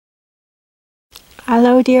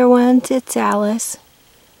Hello dear ones, it's Alice.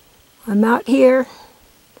 I'm out here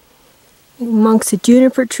amongst the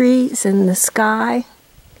juniper trees and the sky.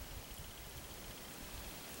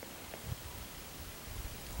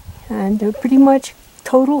 And pretty much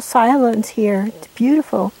total silence here. It's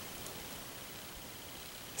beautiful.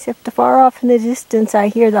 Except far off in the distance I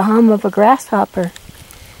hear the hum of a grasshopper.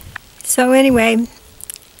 So anyway,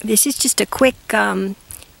 this is just a quick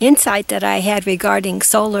insight that I had regarding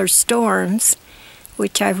solar storms,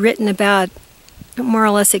 which I've written about more or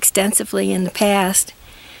less extensively in the past.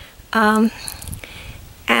 And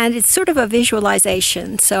it's sort of a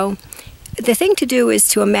visualization. So the thing to do is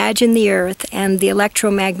to imagine the Earth and the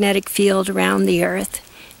electromagnetic field around the Earth,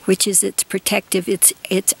 which is its protective,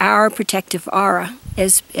 it's our protective aura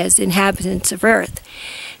as inhabitants of Earth.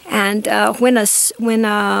 And when the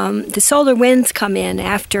solar winds come in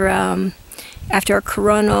after a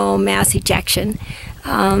coronal mass ejection,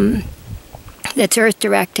 that's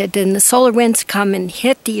Earth-directed, and the solar winds come and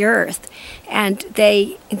hit the Earth, and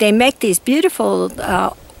they make these beautiful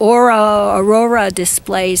aurora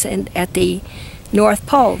displays at the North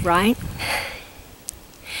Pole, right?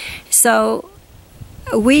 So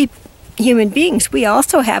we human beings, we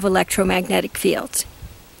also have electromagnetic fields,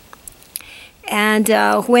 and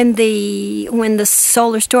when the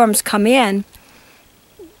solar storms come in,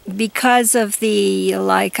 because of the,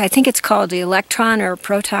 like, I think it's called the electron or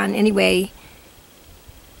proton, anyway,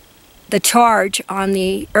 the charge on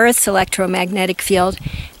the Earth's electromagnetic field,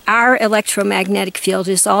 our electromagnetic field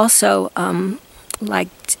is also like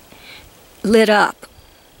lit up.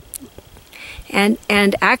 And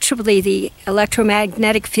actually the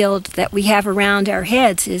electromagnetic field that we have around our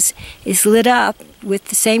heads is lit up with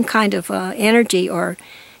the same kind of energy, or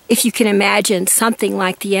if you can imagine something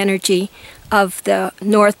like the energy of the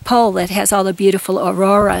North Pole that has all the beautiful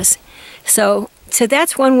auroras. So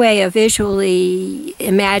that's one way of visually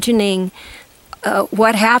imagining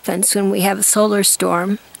what happens when we have a solar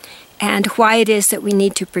storm, and why it is that we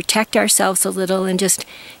need to protect ourselves a little and just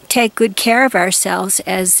take good care of ourselves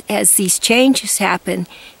as these changes happen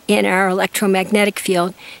in our electromagnetic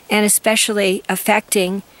field, and especially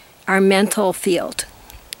affecting our mental field.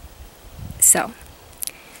 So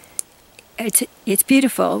it's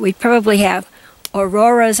beautiful. We probably have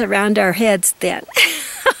auroras around our heads then.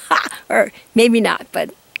 Or maybe not,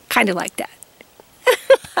 but kind of like that.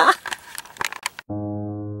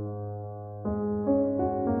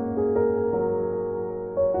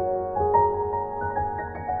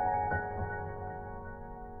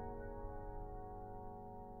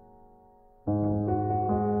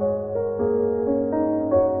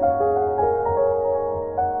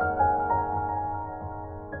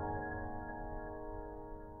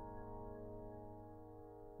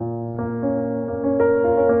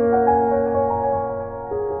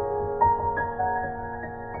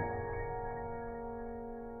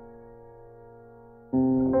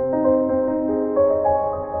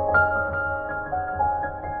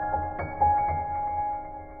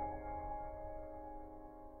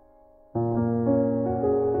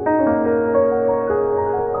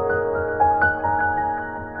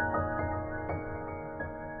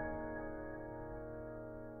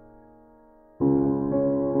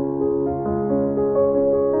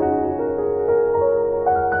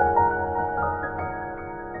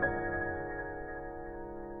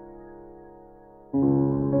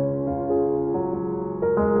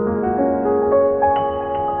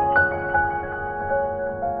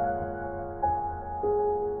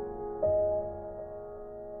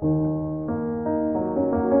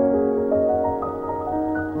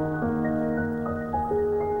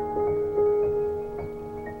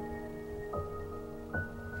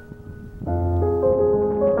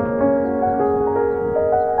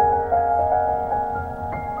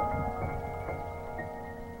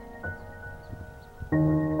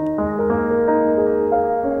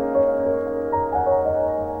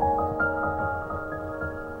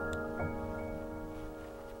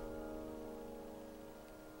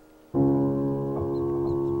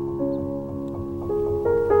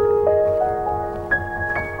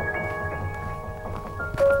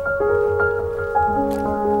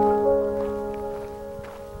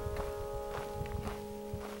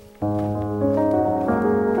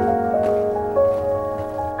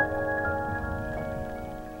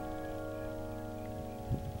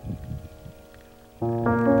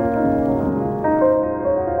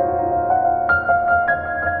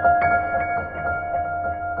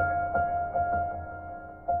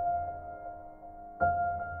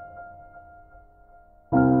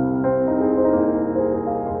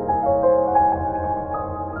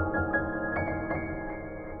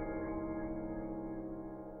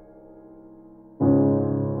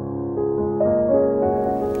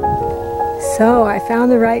 So I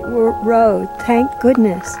found the right road, thank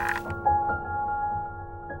goodness.